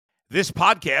This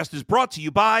podcast is brought to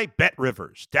you by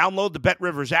BetRivers. Download the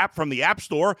BetRivers app from the App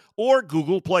Store or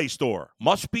Google Play Store.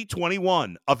 Must be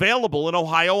 21. Available in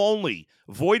Ohio only.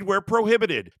 Void where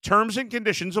prohibited. Terms and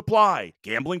conditions apply.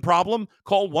 Gambling problem?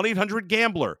 Call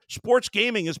 1-800-GAMBLER. Sports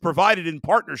gaming is provided in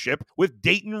partnership with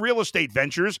Dayton Real Estate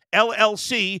Ventures,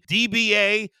 LLC,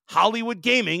 DBA, Hollywood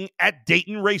Gaming at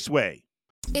Dayton Raceway.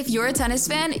 If you're a tennis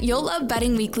fan, you'll love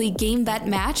Betting Weekly Game Bet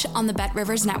Match on the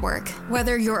BetRivers Network.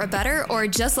 Whether you're a bettor or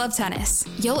just love tennis,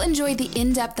 you'll enjoy the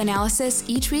in-depth analysis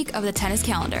each week of the tennis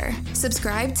calendar.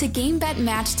 Subscribe to Game Bet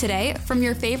Match today from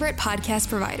your favorite podcast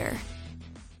provider.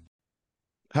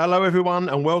 Hello, everyone,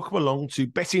 and welcome along to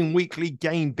Betting Weekly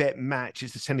Game Bet Match.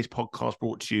 It's the tennis podcast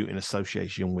brought to you in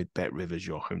association with BetRivers,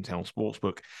 your hometown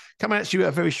sportsbook. Coming at you at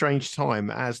a very strange time,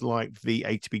 as like the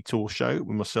ATP Tour show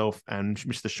with myself and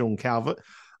Mr. Sean Calvert.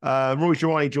 Rori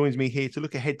Jiwani joins me here to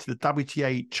look ahead to the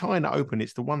WTA China Open.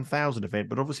 It's the 1000 event,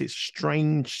 but obviously it's a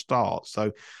strange start.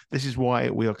 So this is why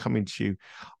we are coming to you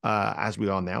as we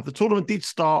are now. The tournament did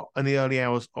start in the early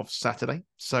hours of Saturday,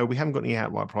 so we haven't got any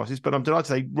outright prices, but I'm delighted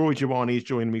to say Rori Jiwani is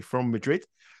joining me from Madrid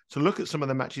to look at some of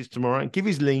the matches tomorrow and give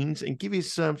his leans and give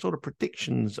his sort of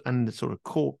predictions and the sort of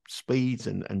court speeds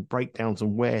and breakdowns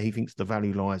and where he thinks the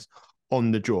value lies on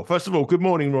the draw. First of all, good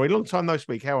morning, Rory. Long time no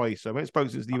speak. How are you, sir? We haven't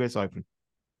spoken since the US Open.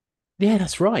 Yeah,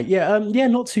 that's right. Yeah,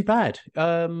 not too bad.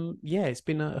 It's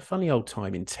been a funny old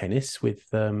time in tennis with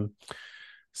a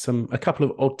couple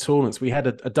of odd tournaments. We had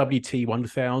a WT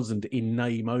 1000 in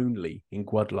name only in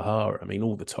Guadalajara. I mean,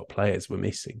 all the top players were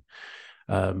missing.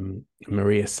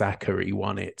 Maria Sakkari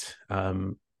won it,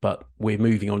 but we're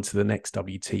moving on to the next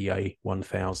WTA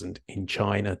 1000 in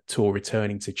China. Tour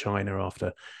returning to China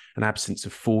after an absence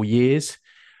of 4 years,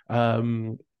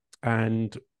 and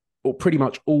pretty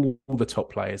much all the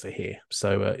top players are here.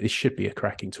 So this should be a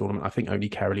cracking tournament. I think only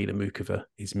Karolina Muchova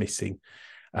is missing.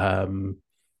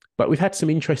 But we've had some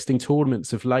interesting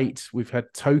tournaments of late. We've had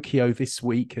Tokyo this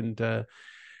week, and I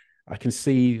can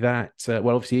see that,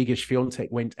 obviously Iga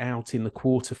Swiatek went out in the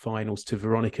quarterfinals to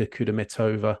Veronika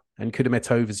Kudermetova, and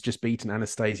Kudermetova's just beaten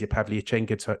Anastasia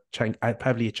Pavlyuchenkova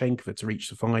to reach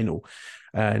the final.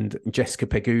 And Jessica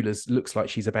Pegula looks like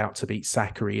she's about to beat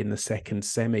Sakkari in the second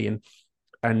semi.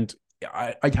 And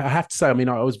I have to say, I mean,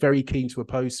 I was very keen to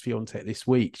oppose Swiatek this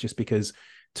week just because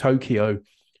Tokyo,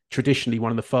 traditionally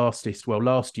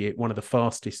last year, one of the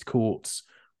fastest courts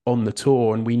on the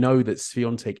tour. And we know that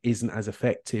Swiatek isn't as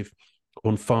effective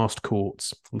on fast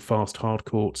courts, on fast hard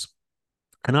courts.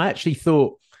 And I actually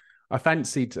thought I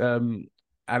fancied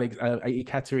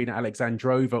Ekaterina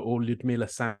Alexandrova or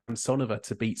Lyudmila Samsonova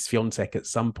to beat Swiatek at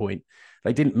some point.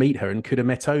 They didn't meet her, and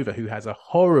Kudermetova, who has a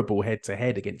horrible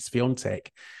head-to-head against Swiatek,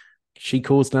 she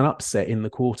caused an upset in the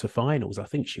quarterfinals. I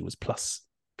think she was plus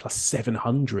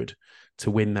 700 to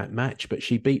win that match, but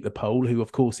she beat the Pole, who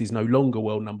of course is no longer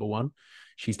world number one.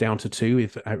 She's down to 2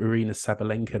 with Aryna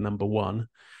Sabalenka number 1.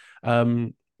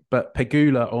 But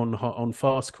Pegula on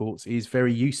fast courts is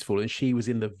very useful, and she was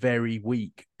in the very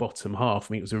weak bottom half.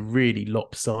 I mean, it was a really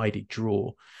lopsided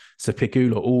draw. So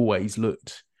Pegula always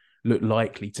looked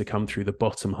likely to come through the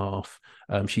bottom half.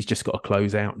 She's just got to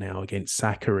close out now against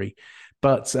Sakkari.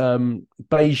 But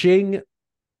Beijing,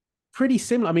 pretty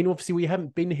similar. I mean, obviously, we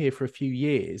haven't been here for a few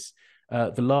years.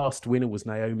 The last winner was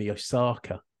Naomi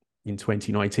Osaka in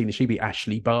 2019, and she beat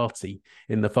Ashley Barty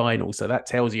in the final. So that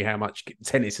tells you how much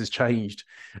tennis has changed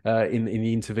in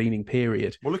the intervening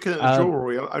period. Well, looking at the draw,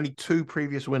 Rory, only 2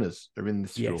 previous winners are in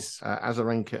this draw. Yes.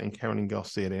 Azarenka and Caroline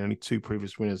Garcia, they're only 2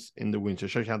 previous winners in the winter. It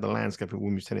shows you how the landscape of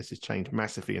women's tennis has changed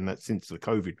massively, and that since the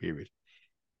COVID period.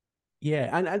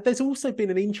 Yeah, and there's also been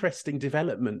an interesting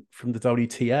development from the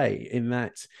WTA in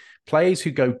that players who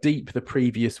go deep the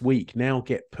previous week now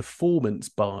get performance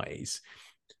buys.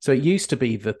 So it used to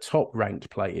be the top-ranked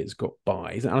players got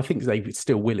buys, and I think they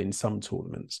still will in some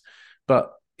tournaments.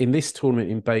 But in this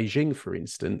tournament in Beijing, for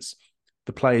instance,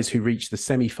 the players who reach the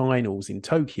semi-finals in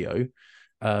Tokyo,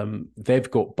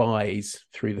 they've got buys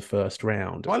through the first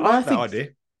round. I like that idea.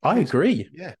 I agree.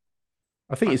 Yeah.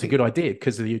 I think it's a good idea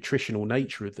because of the attritional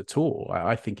nature of the tour.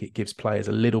 I think it gives players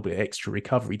a little bit extra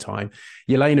recovery time.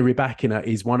 Yelena Rybakina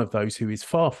is one of those who is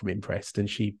far from impressed, and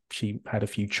she had a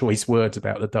few choice words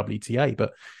about the WTA,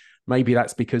 but maybe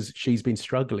that's because she's been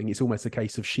struggling. It's almost a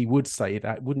case of she would say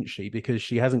that, wouldn't she? Because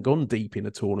she hasn't gone deep in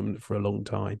a tournament for a long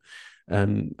time.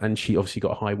 And she obviously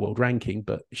got a high world ranking,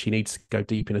 but she needs to go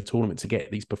deep in a tournament to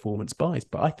get these performance buys.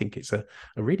 But I think it's a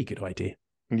really good idea.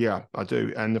 Yeah, I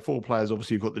do. And the 4 players,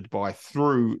 obviously, you've got the buy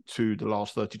through to the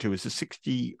last 32. It's a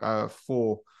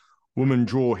 64 woman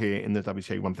draw here in the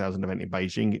WTA 1000 event in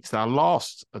Beijing. It's our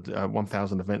last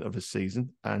 1000 event of the season,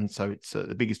 and so it's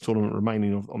the biggest tournament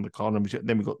remaining on the card. And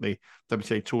then we've got the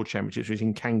WTA Tour Championships, which is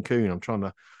in Cancun. I'm trying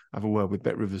to have a word with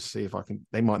Bet Rivers, see if I can.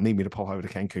 They might need me to pop over to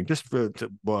Cancun just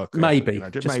to work. Maybe,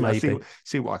 maybe.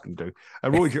 See what I can do.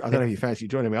 Roy, I don't know if you fancy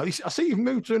joining me. I see you've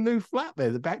moved to a new flat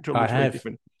there. The backdrop looks very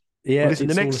different. Yeah. Well, listen,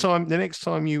 the next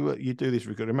time you do this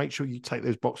recording, make sure you take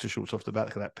those boxer shorts off the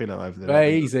back of that pillow over there.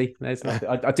 Very easy. There's nothing.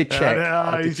 I did check.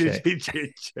 I did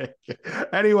check.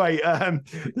 Anyway,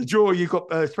 the draw, you've got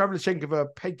Svablychenkova,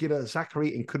 Pegula,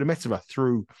 Zachary, and Kudermetova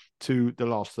through to the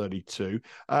last 32.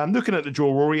 Looking at the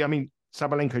draw, Rory, I mean,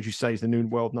 Sabalenka, as you say, is the new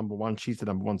world number one. She's the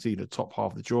number one seed, the top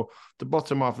half of the draw. The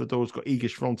bottom half of the door's got Iga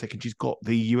Swiatek, and she's got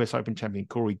the US Open champion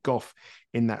Corey Goff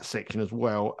in that section as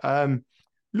well.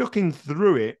 Looking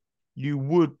through it, you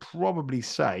would probably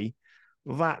say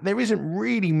that there isn't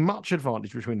really much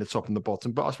advantage between the top and the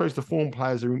bottom, but I suppose the form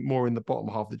players are more in the bottom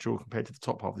half of the draw compared to the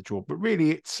top half of the draw. But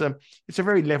really, it's a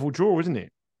very level draw, isn't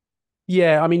it?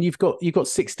 Yeah, I mean, you've got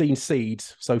 16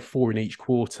 seeds, so 4 in each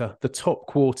quarter. The top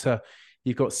quarter,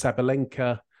 you've got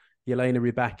Sabalenka, Jelena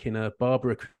Rybakina,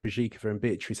 Barbara Krejcikova, and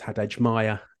Beatrice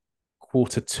Haddad-Maia.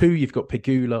 Quarter 2, you've got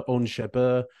Pegula, Ons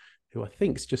Jabeur, who I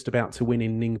think is just about to win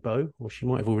in Ningbo, or she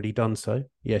might have already done so.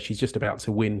 Yeah, she's just about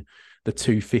to win the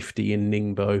 250 in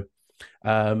Ningbo.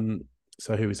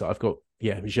 So who is that? I've got,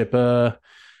 Jabeur,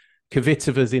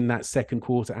 Kvitova's in that second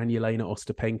quarter, and Yelena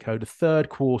Ostapenko. The third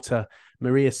quarter,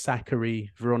 Maria Sakkari,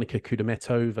 Veronika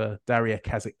Kudermetova, Daria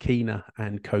Kasatkina,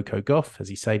 and Coco Gauff, as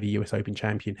you say, the US Open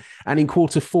champion. And in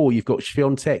quarter 4, you've got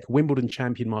Swiatek, Wimbledon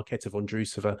champion Marketa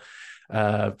Vondrousova,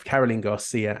 Caroline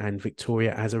Garcia, and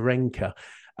Victoria Azarenka.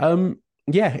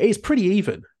 It's pretty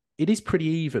even. It is pretty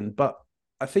even, but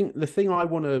I think the thing I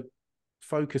want to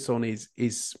focus on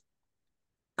is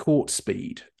court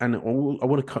speed, and I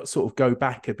want to sort of go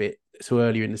back a bit to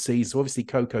earlier in the season. So obviously,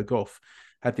 Coco Gauff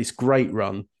had this great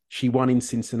run. She won in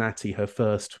Cincinnati her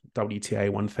first WTA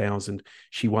 1000.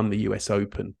 She won the US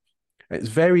Open. It's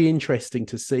very interesting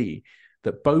to see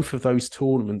that both of those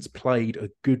tournaments played a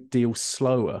good deal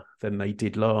slower than they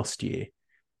did last year,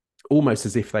 almost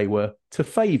as if they were to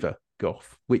favour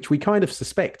Gauff, which we kind of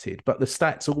suspected, but the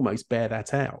stats almost bear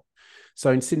that out.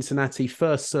 So in Cincinnati,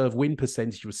 first serve win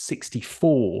percentage was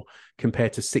 64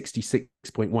 compared to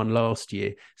 66.1 last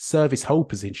year. Service hold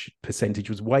percentage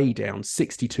was way down,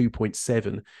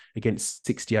 62.7 against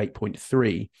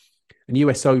 68.3. And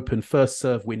US Open, first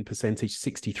serve win percentage,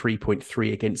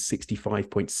 63.3 against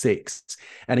 65.6.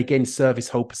 And again, service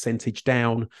hold percentage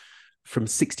down from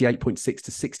 68.6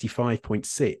 to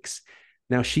 65.6.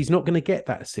 Now, she's not going to get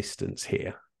that assistance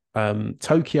here.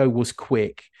 Tokyo was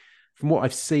quick. From what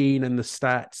I've seen and the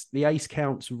stats, the ace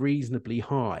count's reasonably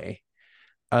high.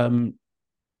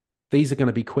 These are going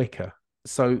to be quicker.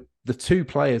 So the two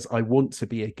players I want to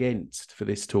be against for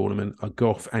this tournament are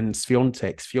Gauff and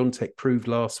Swiatek. Swiatek proved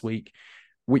last week,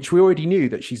 which we already knew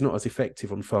that she's not as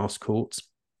effective on fast courts.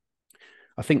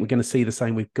 I think we're going to see the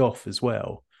same with Gauff as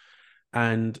well.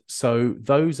 And so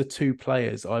those are two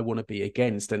players I want to be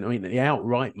against. And I mean, the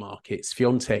outright market,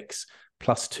 Swiatek's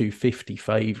plus 250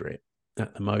 favourite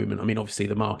at the moment. I mean, obviously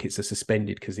the markets are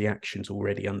suspended because the action's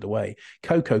already underway.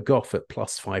 Coco Gauff at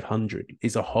plus 500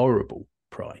 is a horrible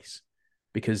price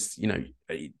because, you know,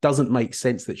 it doesn't make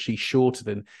sense that she's shorter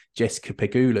than Jessica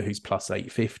Pegula, who's plus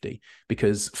 850,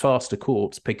 because faster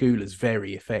courts, Pegula's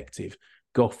very effective.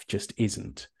 Gauff just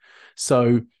isn't.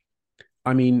 So,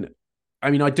 I mean,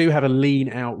 I do have a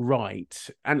lean outright.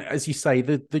 And as you say,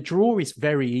 the draw is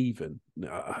very even.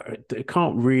 I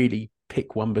can't really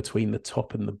pick one between the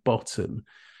top and the bottom.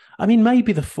 I mean,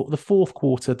 maybe the fourth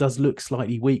quarter does look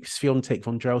slightly weak. Swiatek,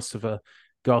 Vondrousova,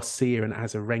 Garcia and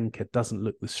Azarenka doesn't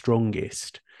look the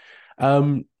strongest.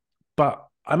 But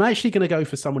I'm actually going to go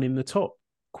for someone in the top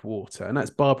quarter, and that's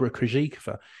Barbara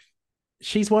Krejcikova.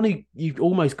 She's one who you've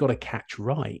almost got to catch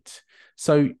right.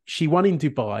 So she won in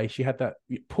Dubai. She had that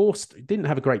didn't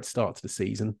have a great start to the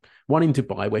season. Won in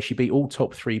Dubai where she beat all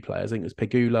top 3 players. I think it was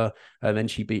Pegula, and then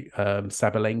she beat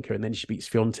Sabalenka, and then she beat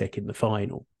Swiatek in the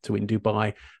final to win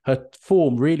Dubai. Her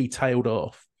form really tailed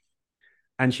off,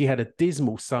 and she had a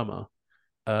dismal summer.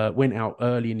 Went out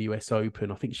early in the US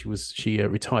Open. I think she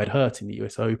retired hurt in the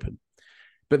US Open.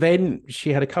 But then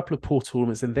she had a couple of poor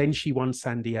tournaments, and then she won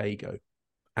San Diego.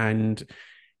 And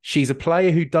she's a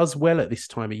player who does well at this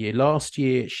time of year. Last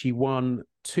year, she won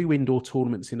 2 indoor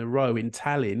tournaments in a row in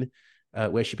Tallinn,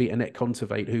 where she beat Annette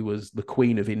Kontaveit, who was the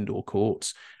queen of indoor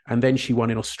courts. And then she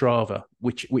won in Ostrava,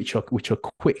 which are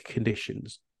quick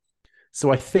conditions.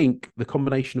 So I think the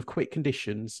combination of quick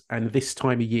conditions and this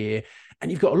time of year, and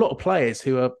you've got a lot of players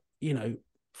who are, you know,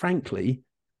 frankly,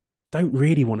 don't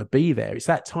really want to be there. It's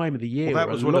that time of the year. Well, that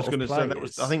was what I was going to say.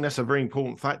 Players... I think that's a very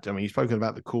important factor. I mean, you've spoken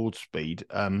about the court speed.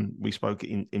 We spoke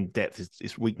in depth.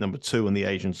 It's week number 2 on the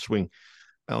Asian swing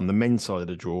on the men's side of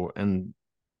the draw, and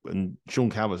Sean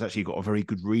Calvert's actually got a very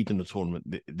good read in the tournament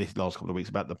this last couple of weeks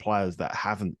about the players that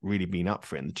haven't really been up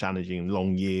for it, and the challenging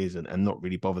long years and not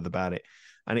really bothered about it.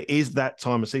 And it is that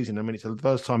time of season. I mean, it's the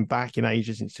first time back in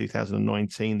Asia since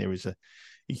 2019. There is a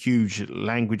huge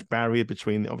language barrier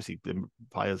between, obviously, the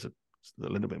players are a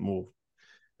little bit more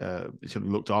sort of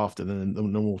looked after than the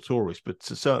normal tourists, but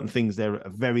certain things there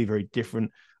are very, very different.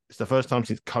 It's the first time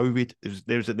since COVID.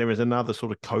 There is another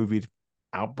sort of COVID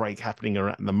outbreak happening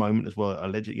at the moment as well.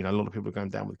 Allegedly, a lot of people are going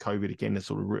down with COVID again.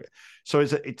 So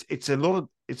it's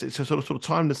a sort of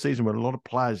time of the season where a lot of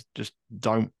players just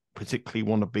don't particularly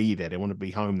want to be there. They want to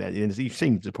be home there. And you've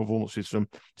seen the performances from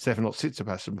Stefanos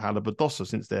Tsitsipas and Paolo Badosa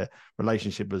since their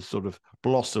relationship has sort of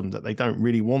blossomed, that they don't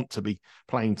really want to be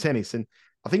playing tennis. And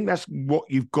I think that's what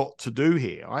you've got to do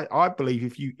here. I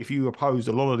believe if you oppose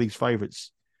a lot of these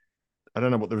favourites, I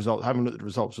don't know what the results, I haven't looked at the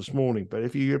results this morning, but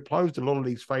if you opposed a lot of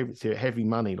these favourites here at heavy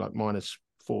money, like minus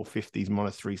 450s,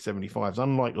 minus 375s,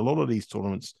 unlike a lot of these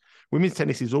tournaments, women's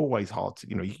tennis is always hard to,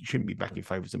 you shouldn't be backing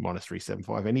favourites at minus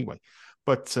 375 anyway.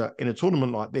 But in a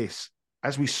tournament like this,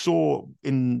 as we saw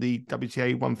in the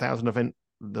WTA 1000 event,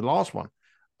 the last one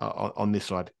on this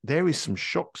side, there is some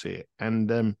shocks here.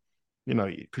 And,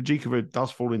 Krejcikova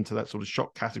does fall into that sort of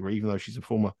shock category, even though she's a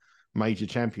former major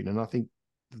champion. And I think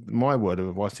my word of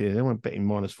advice here, anyone betting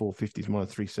minus 450s,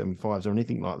 minus 375s or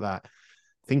anything like that,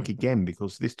 think again,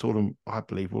 because this tournament, I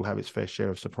believe, will have its fair share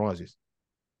of surprises.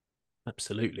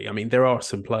 Absolutely. I mean, there are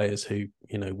some players who,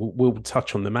 will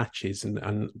touch on the matches,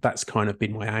 and that's kind of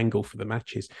been my angle for the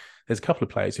matches. There's a couple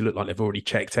of players who look like they've already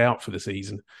checked out for the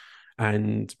season,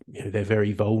 and they're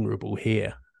very vulnerable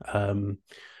here.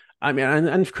 I mean,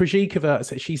 and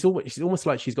Krejcikova, she's almost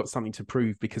like she's got something to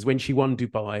prove, because when she won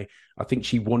Dubai, I think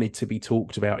she wanted to be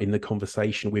talked about in the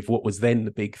conversation with what was then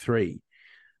the big three,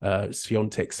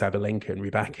 Swiatek, Sabalenka, and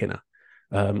Rybakina.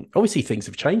 Obviously, things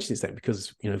have changed since then,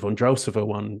 because Vondrousova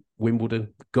won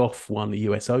Wimbledon, Goff won the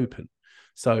US Open,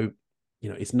 so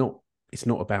it's not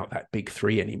about that big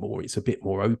three anymore. It's a bit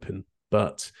more open,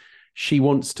 but she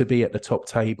wants to be at the top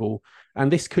table,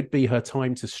 and this could be her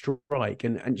time to strike.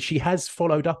 And she has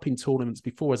followed up in tournaments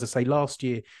before. As I say, last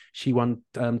year she won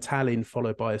Tallinn,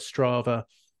 followed by Ostrava.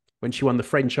 When she won the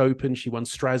French Open, she won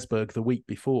Strasbourg the week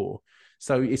before.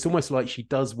 So it's almost like she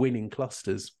does win in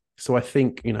clusters. So I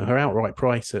think, her outright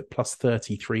price at plus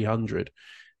 3,300,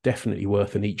 definitely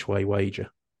worth an each way wager.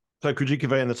 So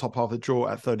Krejcikova in the top half of the draw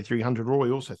at 3,300.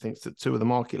 Rori also thinks that two of the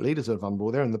market leaders are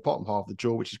vulnerable. They're in the bottom half of the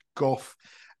draw, which is Goff,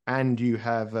 and you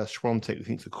have Swiatek, who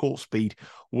thinks the court speed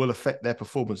will affect their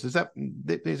performance. Is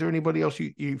there anybody else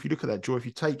if you look at that draw, if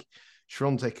you take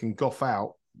Swiatek and Goff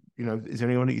out, is there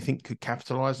anyone that you think could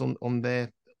capitalise on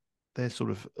their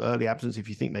sort of early absence,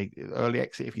 early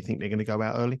exit, if you think they're going to go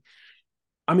out early?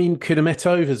 I mean,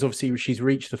 Kudermetova's obviously, she's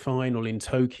reached the final in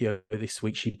Tokyo this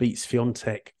week. She beats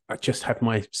Swiatek. I just have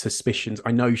my suspicions.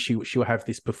 I know she'll have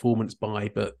this performance buy,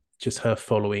 but just her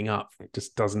following up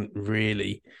just doesn't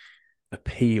really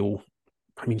appeal.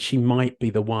 I mean, she might be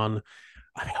the one.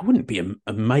 I wouldn't be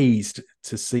amazed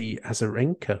to see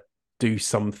Azarenka do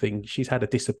something. She's had a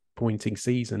disappointing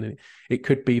season, and it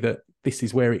could be that this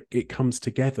is where it comes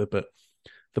together. But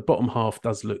the bottom half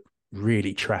does look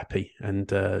really trappy and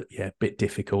a bit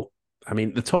difficult. I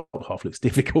mean, the top half looks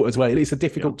difficult as well. It's a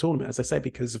difficult tournament, as I say,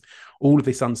 because of all of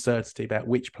this uncertainty about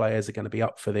which players are going to be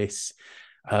up for this,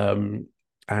 and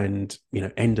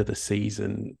end of the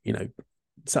season.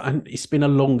 So it's been a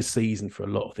long season for a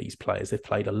lot of these players. They've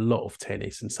played a lot of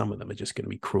tennis, and some of them are just going to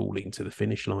be crawling to the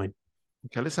finish line.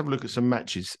 Okay, let's have a look at some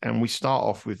matches. And we start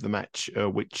off with the match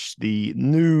which the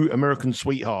new American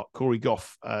sweetheart, Corey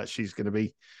Goff, she's going to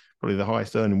be probably the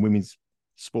highest earning women's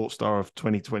sports star of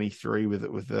 2023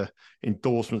 with the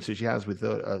endorsements that she has with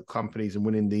companies and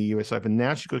winning the US Open.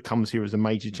 Now she's got to come here as a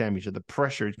major champion. So the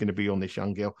pressure is going to be on this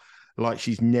young girl like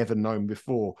she's never known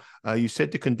before. You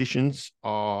said the conditions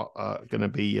are going to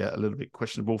be a little bit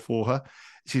questionable for her.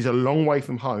 She's a long way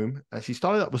from home. She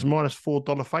started up as minus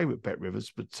 $4 favourite, Bet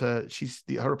Rivers, but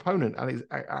her opponent,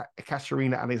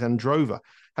 Katerina Alexandrova,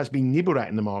 has been nibbled at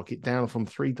in the market, down from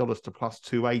 $3 to plus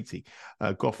 280.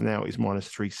 Goff now is minus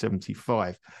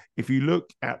 375. If you look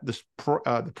at the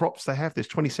props they have, there's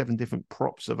 27 different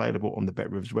props available on the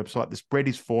Bet Rivers website. The spread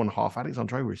is 4.5.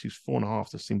 Alexandrova is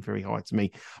 4.5. Does seem very high to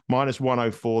me. Minus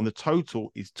 104, and the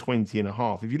total is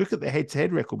 20.5. If you look at the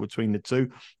head-to-head record between the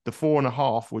two, the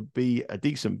 4.5 would be a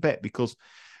decent bet, because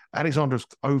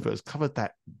Alexandrova has covered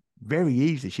that very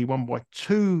easily. She won by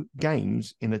 2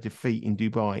 games in a defeat in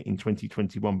Dubai in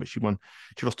 2021, but she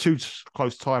lost 2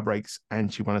 close tie breaks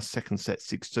and she won a second set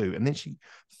 6-2. And then she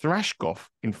thrashed Goff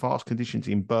in fast conditions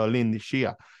in Berlin this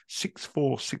year,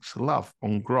 6-4, 6-love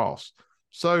on grass.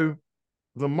 So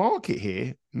the market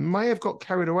here may have got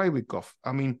carried away with Goff.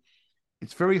 I mean,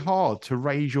 it's very hard to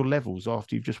raise your levels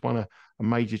after you've just won a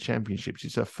major championship.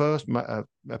 It's her first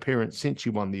appearance since she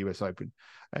won the US Open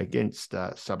against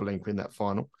Sabalenka in that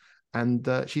final. And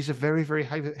she's a very, very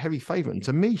heavy favourite. And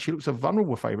to me, she looks a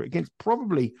vulnerable favourite against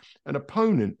probably an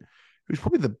opponent who's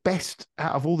probably the best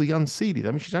out of all the unseeded.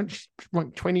 I mean, she's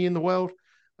ranked 20 in the world.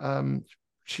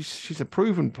 She's a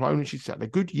proven opponent. She's had a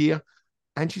good year.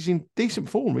 And she's in decent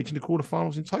form, reaching the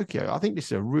quarterfinals in Tokyo. I think this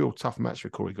is a real tough match for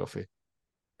Corey Goff here.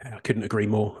 I couldn't agree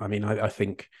more. I mean, I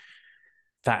think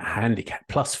that handicap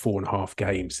plus 4.5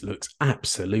 games looks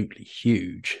absolutely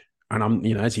huge. And I'm,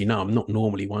 as you know, I'm not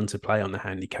normally one to play on the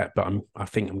handicap, but I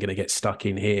think I'm going to get stuck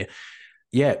in here.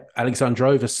 Yeah,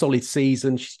 Alexandrova, solid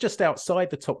season. She's just outside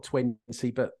the top 20,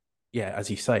 but yeah, as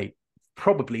you say,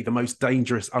 probably the most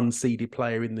dangerous unseeded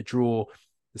player in the draw.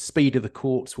 The speed of the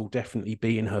courts will definitely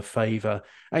be in her favour.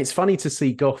 And it's funny to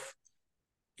see Goff,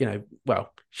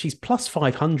 she's plus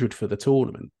 500 for the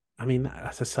tournament. I mean,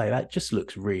 as I say, that just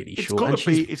looks really short.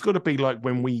 It's got to be like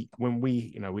when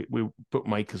we're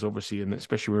bookmakers, obviously, and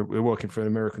especially we're working for an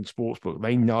American sports book.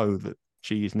 They know that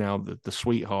she is now the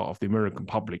sweetheart of the American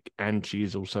public, and she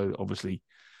is also obviously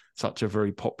such a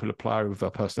very popular player with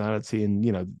her personality. And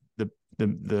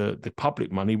the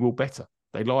public money will bet her.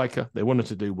 They like her. They want her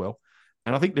to do well.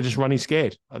 And I think they're just running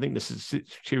scared. I think this is a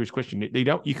serious question.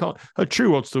 You can't. Her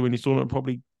true odds to win this tournament are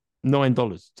probably $9,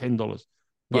 $10.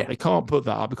 But they can't put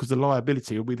that up because the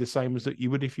liability will be the same as that you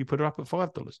would if you put her up at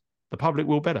 $5. The public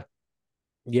will bet her.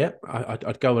 Yeah,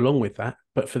 I'd go along with that.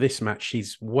 But for this match,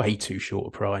 she's way too short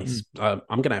a price. I'm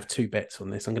going to have 2 bets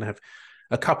on this. I'm going to have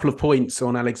a couple of points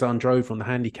on Alexandrova on the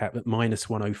handicap at minus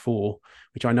 104,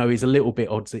 which I know is a little bit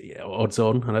odds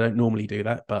on, and I don't normally do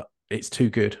that, but it's too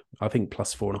good. I think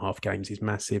plus 4.5 games is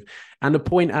massive. And a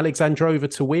point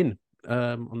Alexandrova to win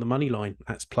on the money line,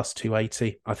 that's plus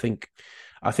 280. I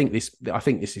think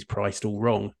this is priced all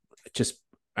wrong.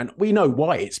 And we know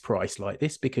why it's priced like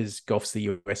this, because Goff's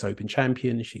the US Open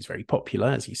champion. She's very popular,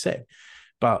 as you said,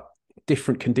 but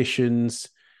different conditions,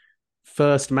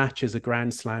 first match as a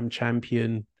Grand Slam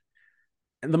champion.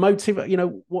 And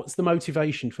what's the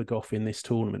motivation for Goff in this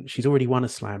tournament? She's already won a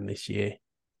slam this year.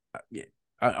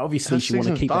 Obviously, she want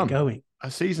to keep that going.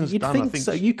 Her season's You'd done. Think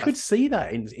so. You could see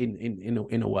that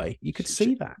in a way. You could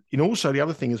see that. Also, the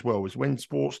other thing as well is when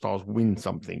sports stars win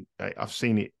something. I've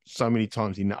seen it so many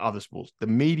times in the other sports. The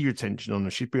media attention on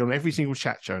her. She's been on every single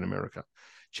chat show in America.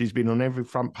 She's been on every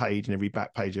front page and every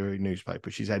back page of every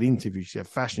newspaper. She's had interviews. She's had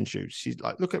fashion shoots. She's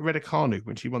like, look at Raducanu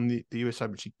when she won the US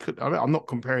Open. She could. I'm not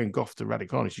comparing Goff to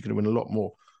Raducanu. She could have won a lot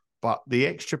more. But the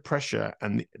extra pressure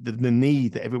and the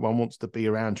need that everyone wants to be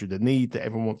around you, the need that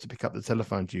everyone wants to pick up the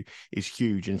telephone to you is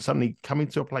huge. And suddenly coming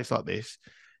to a place like this,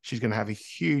 she's going to have a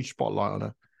huge spotlight on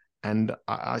her. And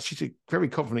she's a very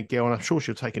confident girl, and I'm sure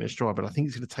she'll take it in stride, but I think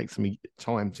it's going to take some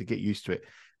time to get used to it.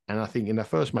 And I think in her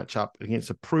first matchup against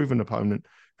a proven opponent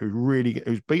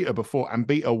who's beat her before and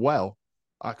beat her well,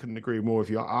 I couldn't agree more with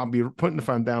you. I'll be putting the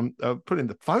phone down. Putting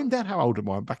the phone down. How old am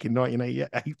I? Back in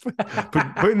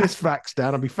 1988. Putting this fax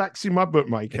down. I'll be faxing my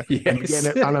bookmaker. Yes.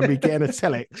 and I'll be getting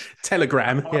a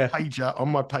telegram. On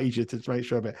my pager to make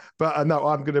sure of it. But no,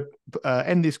 I'm going to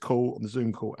end this call on the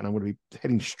Zoom call, and I'm going to be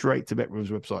heading straight to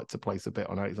BetRivers website to place a bet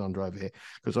on Alexandra over here,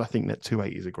 because I think that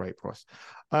 280 is a great price.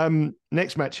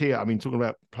 Next match here. I mean, talking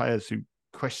about players who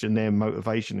question their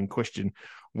motivation and question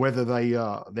whether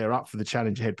they're up for the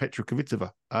challenge ahead. Petra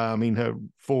Kvitova. I mean, her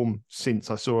form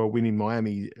since I saw her win in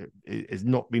Miami has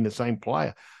not been the same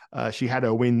player. She had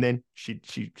her win then. She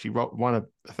won a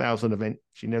 1,000 event.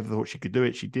 She never thought she could do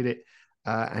it. She did it.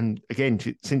 And again,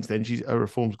 since then, her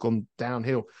form's gone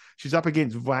downhill. She's up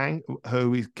against Wang,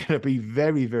 who is going to be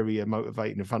very, very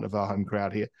motivating in front of our home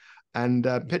crowd here. And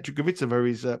Petra Kvitova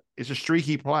is a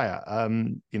streaky player.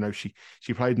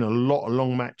 She played in a lot of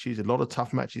long matches, a lot of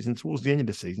tough matches, and towards the end of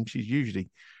the season, she's usually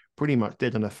pretty much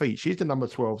dead on her feet. She's the number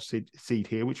 12 seed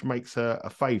here, which makes her a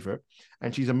favourite,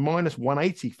 and she's a minus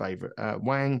 180 favourite.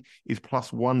 Wang is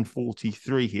plus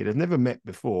 143 here. They've never met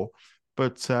before,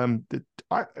 but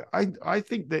I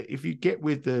think that if you get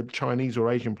with the Chinese or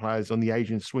Asian players on the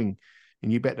Asian swing,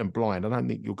 and you bet them blind, I don't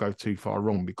think you'll go too far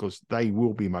wrong, because they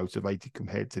will be motivated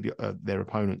compared to their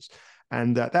opponents.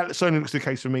 And that certainly looks the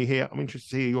case for me here. I'm interested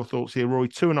to hear your thoughts here, Rory.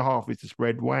 2.5 is the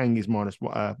spread. Wang is minus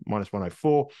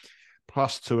 104.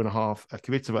 plus 2.5.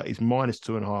 Kvitova is minus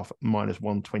 2.5, minus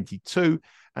 122.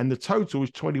 And the total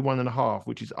is 21.5,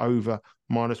 which is over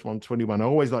minus 121. I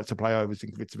always like to play overs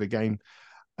in Kvitova game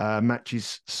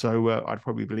matches. So I'd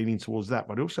probably be leaning towards that,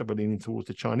 but I'd also be leaning towards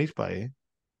the Chinese player here.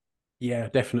 Yeah,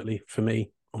 definitely for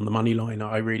me on the money line.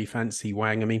 I really fancy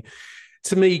Wang. I mean,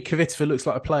 to me, Kvitova looks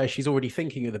like a player. She's already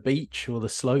thinking of the beach or the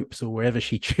slopes or wherever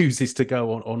she chooses to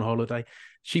go on holiday.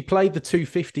 She played the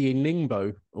 250 in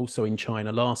Ningbo, also in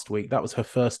China last week. That was her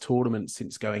first tournament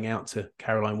since going out to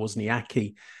Caroline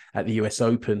Wozniacki at the US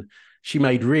Open. She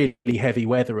made really heavy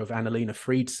weather of Annalena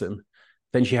Friedson.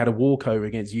 Then she had a walkover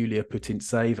against Yulia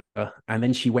Putintseva. And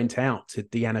then she went out to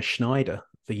Diana Schneider,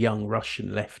 the young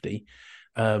Russian lefty,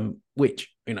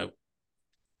 which,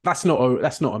 that's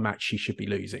not a match she should be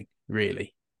losing,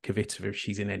 really. Kvitova, if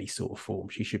she's in any sort of form,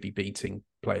 she should be beating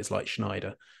players like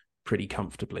Schneider pretty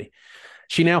comfortably.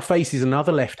 She now faces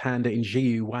another left-hander in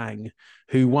Jiu Wang,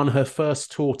 who won her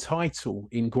first tour title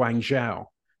in Guangzhou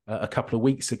a couple of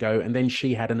weeks ago, and then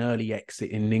she had an early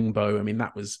exit in Ningbo. I mean,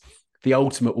 that was the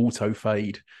ultimate auto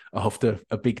fade after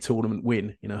a big tournament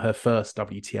win, her first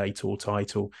WTA tour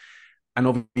title. And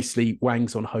obviously,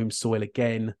 Wang's on home soil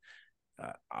again.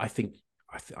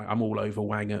 I'm all over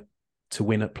Wang to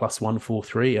win at plus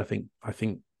 143. I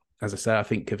think, as I say, I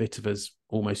think Kvitova's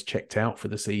almost checked out for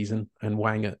the season, and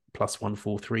Wang at plus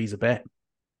 143 is a bet.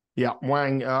 Yeah,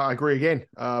 Wang, I agree again.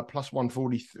 Plus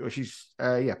 140. She's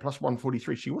plus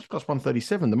 143. She was plus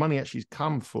 137. The money actually has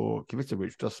come for Kvitova,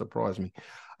 which does surprise me.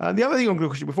 The other thing I'm going to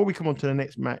question before we come on to the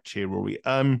next match here, Rory.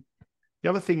 The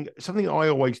other thing, something I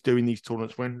always do in these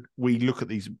tournaments when we look at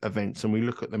these events and we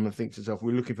look at them and think to ourselves,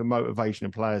 we're looking for motivation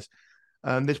in players.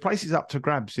 There's places up to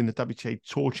grabs in the WTA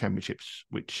Tour Championships,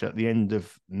 which at the end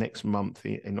of next month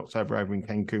in October over in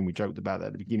Cancun, we joked about that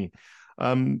at the beginning.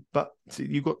 But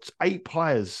you've got 8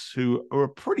 players who are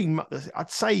pretty much,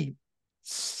 I'd say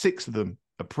 6 of them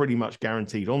are pretty much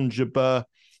guaranteed. Onjabeur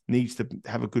needs to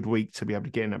have a good week to be able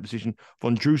to get in that position.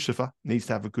 Vondrousova needs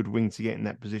to have a good win to get in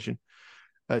that position.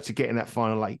 To get in that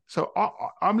final 8. So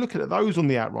I'm looking at those on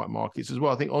the outright markets as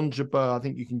well. I think Onjabeur, I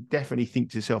think you can definitely think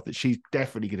to yourself that she's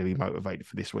definitely going to be motivated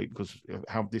for this week because of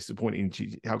how disappointing,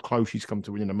 how close she's come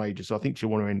to winning a major. So I think she'll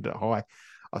want to end it high.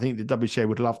 I think the WTA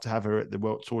would love to have her at the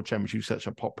World Tour Championship. She's such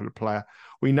a popular player.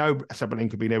 We know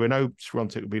Sabalenka will be there. We know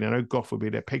Swiatek will be there. We know Goff will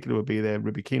be there. Pekula will be there.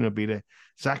 Rybakina will be there.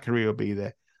 Zachary will be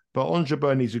there. But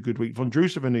Onjabeur needs a good week.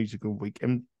 Vondrousova needs a good week.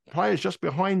 And players just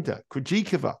behind her.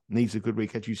 Krejcikova needs a good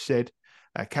week, as you said.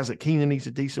 Kazatkina needs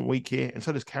a decent week here, and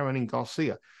so does Caroline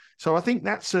Garcia. So I think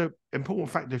that's an important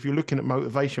factor if you're looking at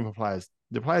motivation for players.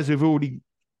 The players who've already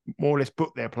more or less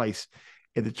booked their place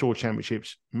in the Tour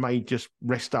Championships may just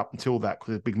rest up until that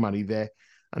because there's big money there.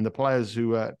 And the players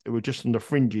who are just on the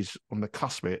fringes, on the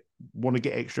cusp of it, want to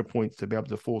get extra points to be able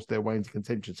to force their way into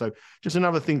contention. So just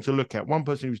another thing to look at. One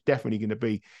person who's definitely going to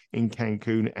be in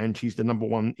Cancun, and she's the number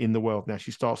 1 in the world. Now,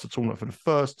 she starts the tournament for the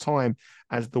first time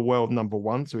as the world number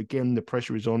 1. So again, the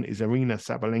pressure is on, is Aryna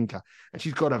Sabalenka. And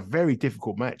she's got a very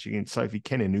difficult match against Sophie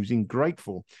Kenin, who's in great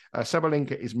form.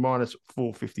 Sabalenka is minus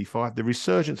 455. The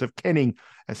resurgence of Kenin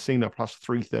has seen her plus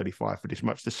 335 for this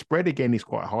match. The spread again is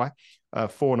quite high.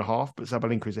 4.5, but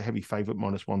Sabalenka is a heavy favourite,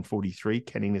 minus 143.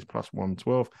 Kenin is plus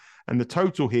 112. And the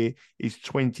total here is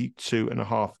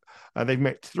 22.5. They've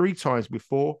met 3 times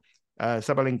before.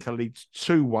 Sabalenka leads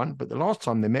 2-1, but the last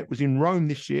time they met was in Rome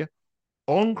this year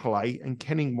on clay, and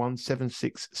Kenin won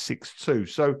 7-6, 6-2.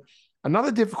 So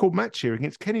another difficult match here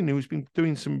against Kenin, who's been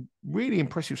doing some really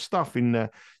impressive stuff. She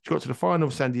got to the final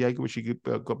of San Diego, which she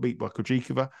got beat by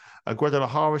Krejcikova.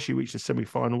 Guadalajara, she reached the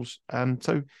semi-finals.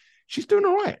 So she's doing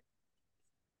all right.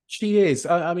 She is.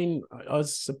 I mean, I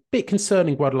was a bit concerned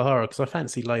in Guadalajara because I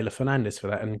fancied Leylah Fernandez for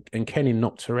that, and Kenin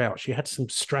knocked her out. She had some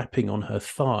strapping on her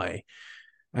thigh,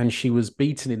 and she was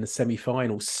beaten in the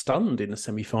semi-finals, stunned in the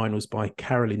semi-finals by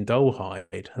Caroline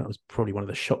Dolehide. That was probably one of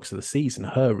the shocks of the season,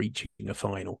 her reaching a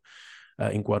final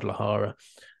in Guadalajara.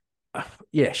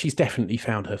 Yeah, she's definitely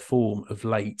found her form of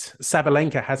late.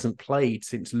 Sabalenka hasn't played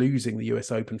since losing the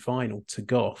US Open final to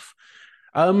Goff.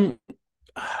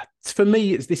 For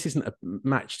me, this isn't a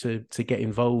match to get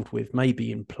involved with,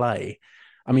 maybe in play.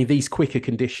 I mean, these quicker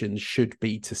conditions should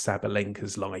be to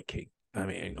Sabalenka's liking. I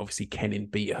mean, obviously, Kenin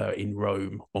beat her in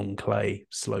Rome on clay,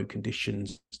 slow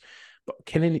conditions. But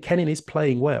Kenin is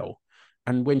playing well.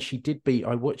 And when she did beat,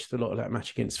 I watched a lot of that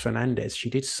match against Fernandez. She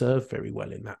did serve very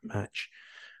well in that match.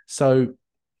 So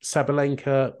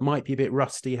Sabalenka might be a bit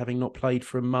rusty, having not played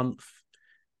for a month.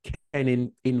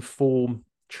 Kenin in form,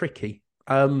 tricky.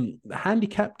 The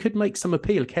handicap could make some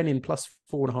appeal. Kenin plus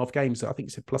 4.5 games. I think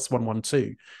it's a plus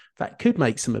 112. That could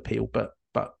make some appeal, but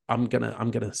I'm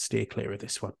gonna steer clear of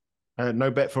this one.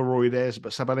 No bet for Rori there,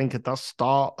 but Sabalenka does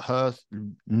start her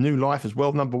new life as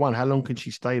well. Number one, how long can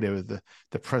she stay there with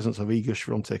the presence of Iga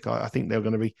Swiatek? I think they're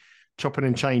going to be chopping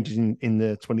and changing in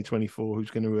the 2024.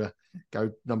 Who's going to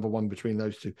go number one between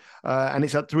those two? And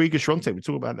it's up to Iga Swiatek. We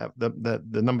talk about that,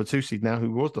 the number two seed now,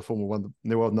 who was the former one,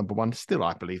 the world number one, still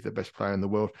I believe the best player in the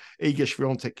world. Iga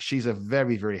Swiatek, she's a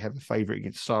very, very heavy favourite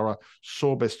against Sara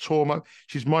Sorbes Tormo.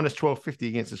 She's minus 12.50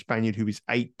 against the Spaniard, who is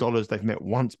 $8. They've met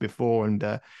once before, and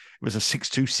it was a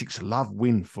 6-2, 6-love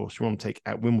win for Swiatek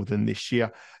at Wimbledon this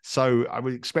year. So I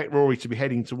would expect Rory to be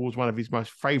heading towards one of his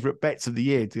most favourite bets of the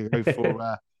year to go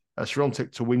for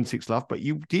Swiatek to win 6-love. But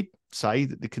you did say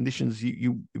that the conditions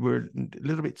you were a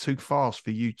little bit too fast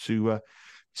for you to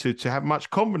have much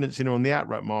confidence in her on the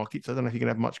outright markets. I don't know if you can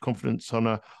have much confidence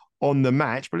on the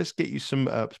match, but let's get you some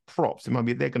props. They're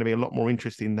going to be a lot more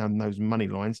interesting than those money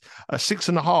lines.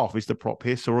 6.5 is the prop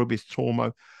here. Sorbes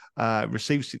Tormo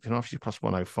receives 6.5, she's plus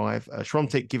 105.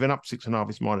 Swiatek giving up 6.5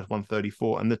 is minus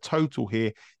 134, and the total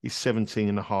here is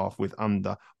 17.5 with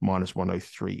under minus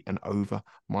 103 and over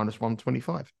minus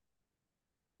 125.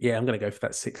 Yeah, I'm going to go for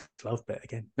that 6-love bet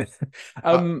again.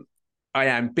 I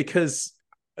am, because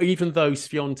even though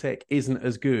Swiatek isn't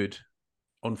as good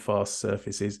on fast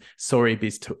surfaces,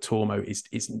 Sorbes Tormo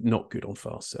is not good on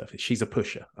fast surface. She's a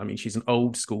pusher. I mean, she's an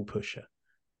old school pusher,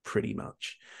 pretty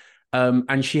much.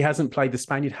 And she hasn't played, the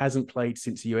Spaniard hasn't played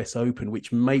since the US Open,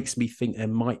 which makes me think there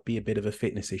might be a bit of a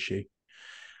fitness issue.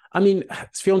 I mean,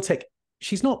 Swiatek,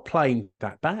 she's not playing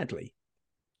that badly.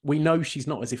 We know she's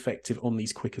not as effective on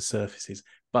these quicker surfaces,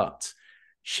 but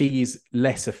she is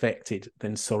less affected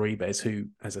than Sorbes, who,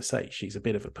 as I say, she's a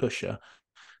bit of a pusher.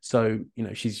 So, you know,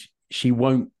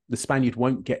 the Spaniard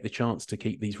won't get the chance to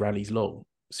keep these rallies long.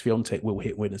 Swiatek will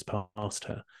hit winners past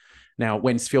her. Now,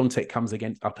 when Swiatek comes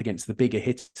up against the bigger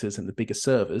hitters and the bigger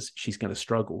servers, she's going to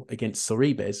struggle. Against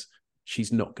Sorbes,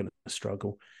 she's not going to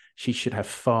struggle. She should have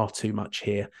far too much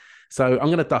here. So I'm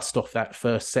going to dust off that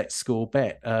first set score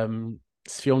bet.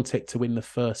 Swiatek to win the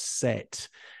first set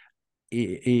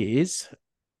is...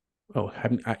 Oh,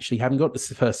 haven't got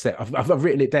the first set. I've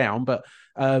written it down, but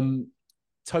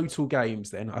total games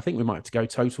then. I think we might have to go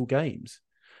total games.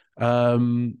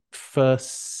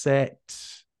 First set...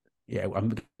 Yeah, I'm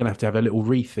going to have a little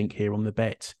rethink here on the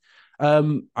bet.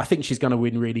 I think she's going to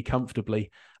win really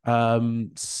comfortably.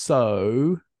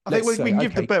 So I think we can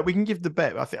give the bet. We can give the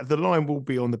bet. I think the line will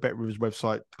be on the Bet Rivers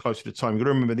website closer to time. You've got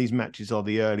to remember these matches are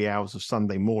the early hours of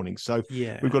Sunday morning, so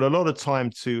we've got a lot of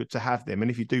time to have them. And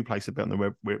if you do place a bet on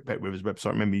the Bet Rivers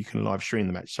website, remember you can live stream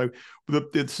the match. So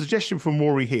the suggestion from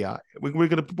Rori here,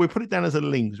 we'll put it down as a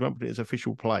link. We won't put it as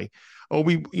official play, or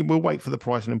we'll wait for the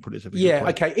price and then put it as official play.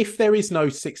 Okay. If there is no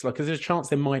 6-love, because there's a chance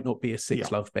there might not be a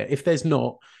 6-love bet. If there's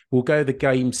not, we'll go the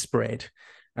game spread.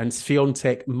 And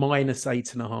Swiatek minus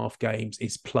 8.5 games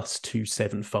is plus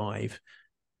 275.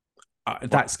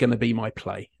 That's going to be my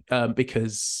play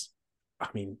because, I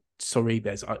mean,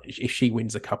 Sorbes, if she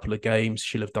wins a couple of games,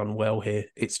 she'll have done well here.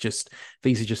 It's just,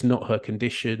 these are just not her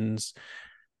conditions.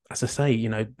 As I say, you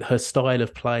know, her style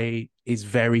of play is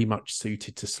very much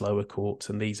suited to slower courts,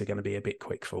 and these are going to be a bit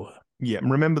quick for her. Yeah,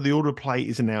 and remember the order of play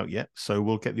isn't out yet, so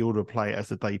we'll get the order of play as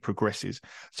the day progresses.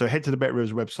 So head to the Bet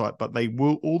Rivers website, but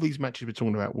all these matches we're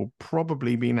talking about will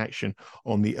probably be in action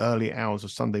on the early hours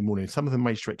of Sunday morning. Some of them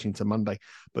may stretch into Monday,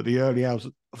 but the early hours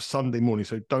of Sunday morning,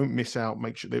 so don't miss out.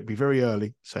 Make sure they'll be very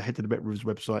early. So head to the Bet Rivers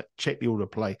website, check the order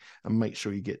of play, and make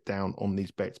sure you get down on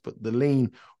these bets. But the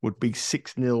lean would be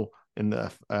 6-0 in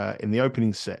the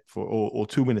opening set or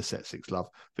 2-winner set 6-love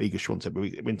for Iga Swiatek. But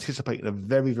we're anticipating a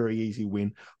very, very easy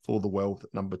win for the world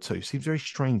number 2. Seems very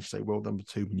strange to say world number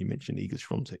 2 when you mention Iga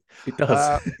Swiatek. It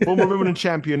does. Former Wimbledon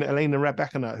champion Elena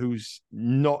Rybakina, who's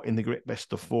not in the great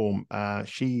best of form.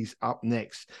 She's up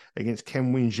next against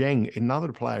Ken Zheng,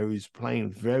 another player who's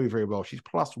playing very, very well. She's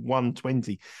plus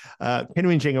 120. Ken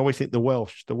Zheng, I always think the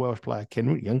Welsh player,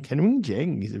 Ken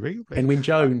Zheng, he's a real player. Kenwin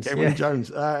Jones.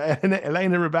 Jones. And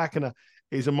Elena Rybakina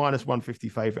is a minus 150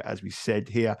 favourite, as we said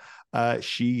here.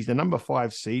 She's the number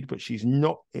 5 seed, but she's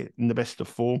not in the best of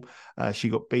form. She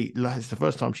got beat. It's the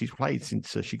first time she's played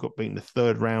since she got beat in the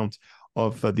third round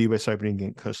of the US Open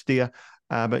against Castilla.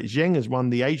 But Zheng has won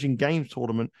the Asian Games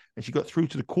tournament, and she got through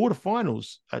to the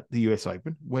quarterfinals at the US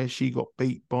Open, where she got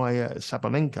beat by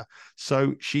Sabalenka.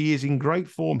 So she is in great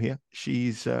form here.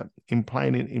 She's in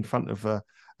playing in front of a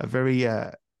very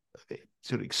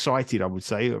sort of excited, I would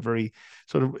say, a very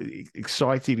sort of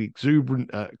excited,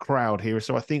 exuberant crowd here.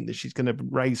 So I think that she's going to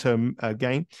raise her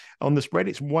game. On the spread,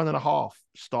 it's 1.5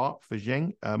 start for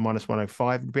Zheng, minus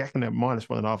 105. Back in at minus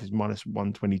 1.5 is minus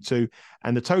 122.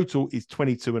 And the total is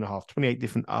 22.5. 28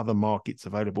 different other markets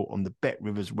available on the Bet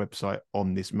Rivers website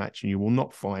on this match. And you will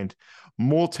not find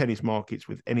more tennis markets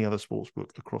with any other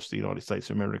sportsbook across the United States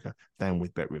of America than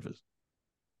with Bet Rivers.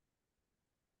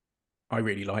 I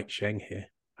really like Zheng here,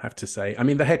 I have to say. I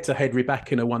mean, the head-to-head,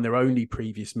 Rybakina won their only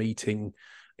previous meeting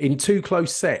in 2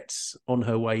 close sets on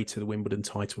her way to the Wimbledon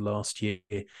title last year.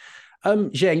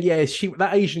 Zheng, yeah,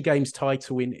 that Asian Games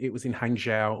title it was in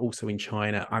Hangzhou, also in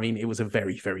China. I mean, it was a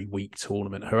very, very weak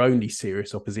tournament. Her only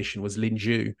serious opposition was Lin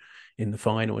Zhu in the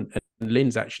final, and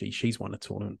Lin's she's won a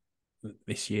tournament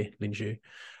this year, Lin Zhu.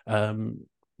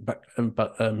 But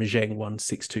Zheng won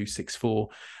 6-2, 6-4.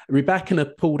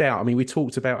 Rybakina pulled out. I mean, we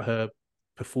talked about her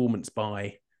performance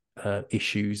by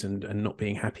issues and not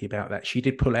being happy about that. She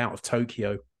did pull out of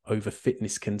Tokyo over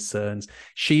fitness concerns.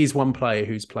 She is one player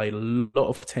who's played a lot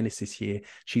of tennis this year.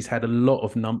 She's had a lot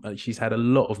of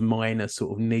minor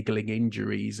sort of niggling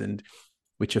injuries, and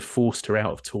which have forced her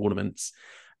out of tournaments.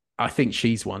 I think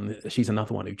she's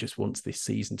another one who just wants this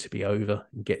season to be over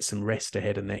and get some rest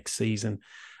ahead of next season.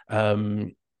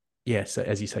 So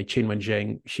as you say, Qinwen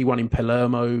Zheng, she won in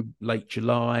Palermo late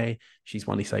July. She's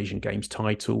won this Asian Games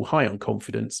title, high on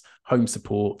confidence, home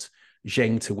support.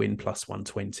 Zheng to win plus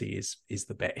 120 is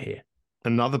the bet here.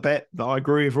 Another bet that I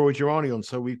agree with Rori Jiwani on.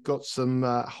 So we've got some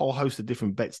whole host of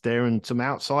different bets there, and some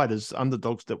outsiders,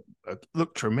 underdogs that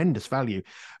look tremendous value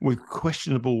with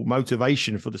questionable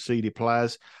motivation for the seeded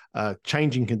players,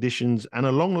 changing conditions, and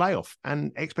a long layoff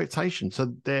and expectation.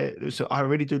 So I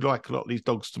really do like a lot of these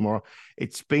dogs tomorrow.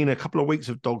 It's been a couple of weeks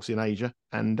of dogs in Asia,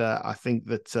 and I think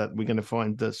that we're going to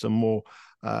find some more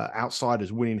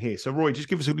outsiders winning here. So Roy, just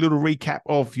give us a little recap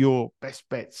of your best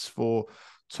bets for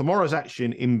tomorrow's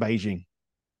action in Beijing.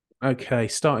 Okay,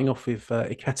 starting off with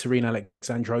Ekaterina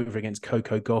Alexandrova against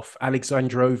Coco Gauff.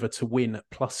 Alexandrova to win at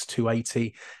plus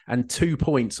 280, and 2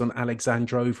 points on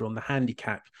Alexandrova on the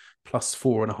handicap, plus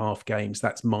 4.5 games.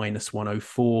 That's minus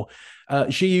 104.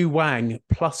 Zhiyu Wang,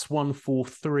 plus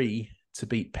 143 to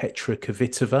beat Petra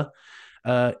Kvitova.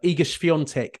 Iga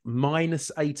Swiatek, minus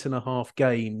 8.5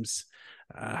 games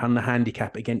on the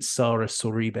handicap against Sara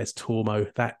Sorribes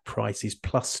Tormo. That price is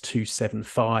plus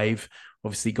 275.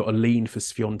 Obviously got a lean for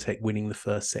Swiatek winning the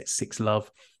first set,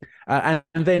 6-love. And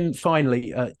then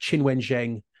finally, Qinwen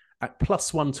Zheng at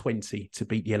plus 120 to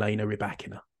beat Jelena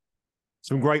Rybakina.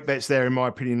 Some great bets there, in my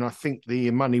opinion. I think the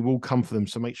money will come for them.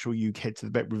 So make sure you head to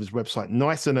the Bet Rivers website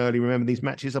nice and early. Remember, these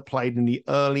matches are played in the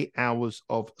early hours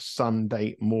of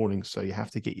Sunday morning. So you have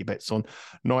to get your bets on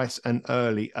nice and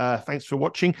early. Thanks for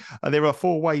watching. There are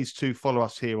 4 ways to follow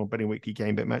us here on Betting Weekly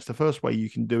Game Bet Match. The first way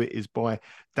you can do it is by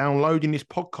downloading this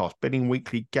podcast, Betting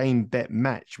Weekly Game Bet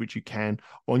Match, which you can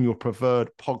on your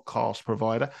preferred podcast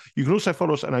provider. You can also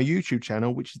follow us on our YouTube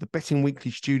channel, which is the Betting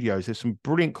Weekly Studios. There's some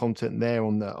brilliant content there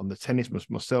on the tennis.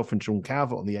 Myself and Sean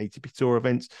Calvert on the ATP Tour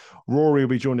events. Rory will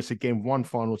be joining us again one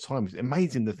final time. It's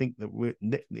amazing to think that we're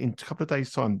in a couple of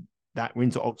days' time that we're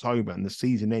into October and the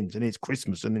season ends and it's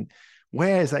Christmas, and then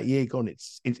where has that year gone?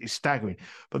 It's staggering.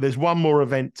 But there's one more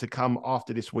event to come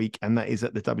after this week, and that is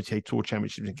at the WTA Tour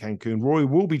Championships in Cancun. Rory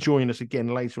will be joining us again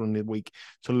later on in the week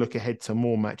to look ahead to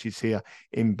more matches here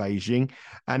in Beijing.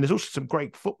 And there's also some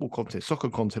great football content, soccer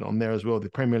content on there as well. The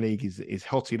Premier League is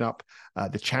hotting up.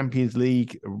 The Champions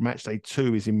League match day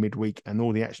 2 is in midweek, and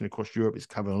all the action across Europe is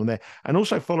covered on there. And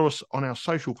also follow us on our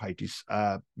social pages.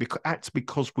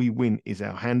 Because We Win is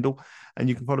our handle, and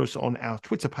you can follow us on our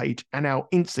Twitter page and our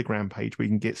Instagram page. We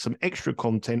can get some extra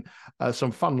content,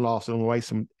 some fun laughs along the way,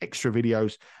 some extra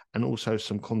videos, and also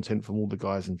some content from all the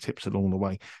guys and tips along the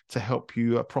way to help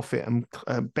you profit and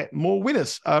bet more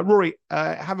winners. Rory,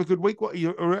 have a good week. What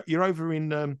you're over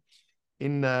in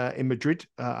Madrid,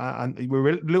 and we were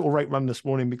a little rate run this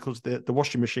morning because the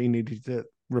washing machine needed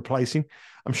replacing.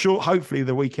 I'm sure hopefully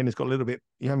the weekend has got a little bit,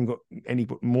 you haven't got any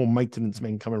more maintenance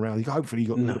men coming around. Hopefully you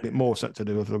got a little bit more stuff to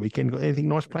do over the weekend. Got anything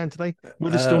nice planned today?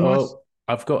 Weather still nice?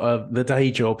 I've got the day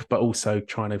job, but also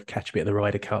trying to catch a bit of the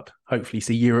Ryder Cup. Hopefully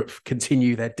see Europe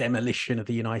continue their demolition of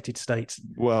the United States.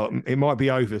 Well, it might be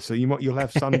over, so you'll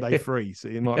have Sunday free, so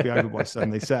it might be over by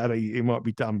Sunday. Saturday it might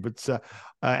be done. But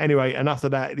anyway, enough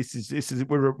of that. This is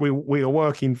we are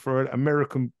working for an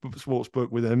American sports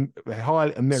book with a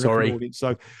high American audience.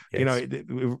 So yes.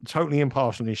 We're totally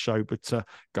impartial in this show. But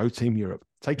go Team Europe.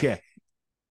 Take care.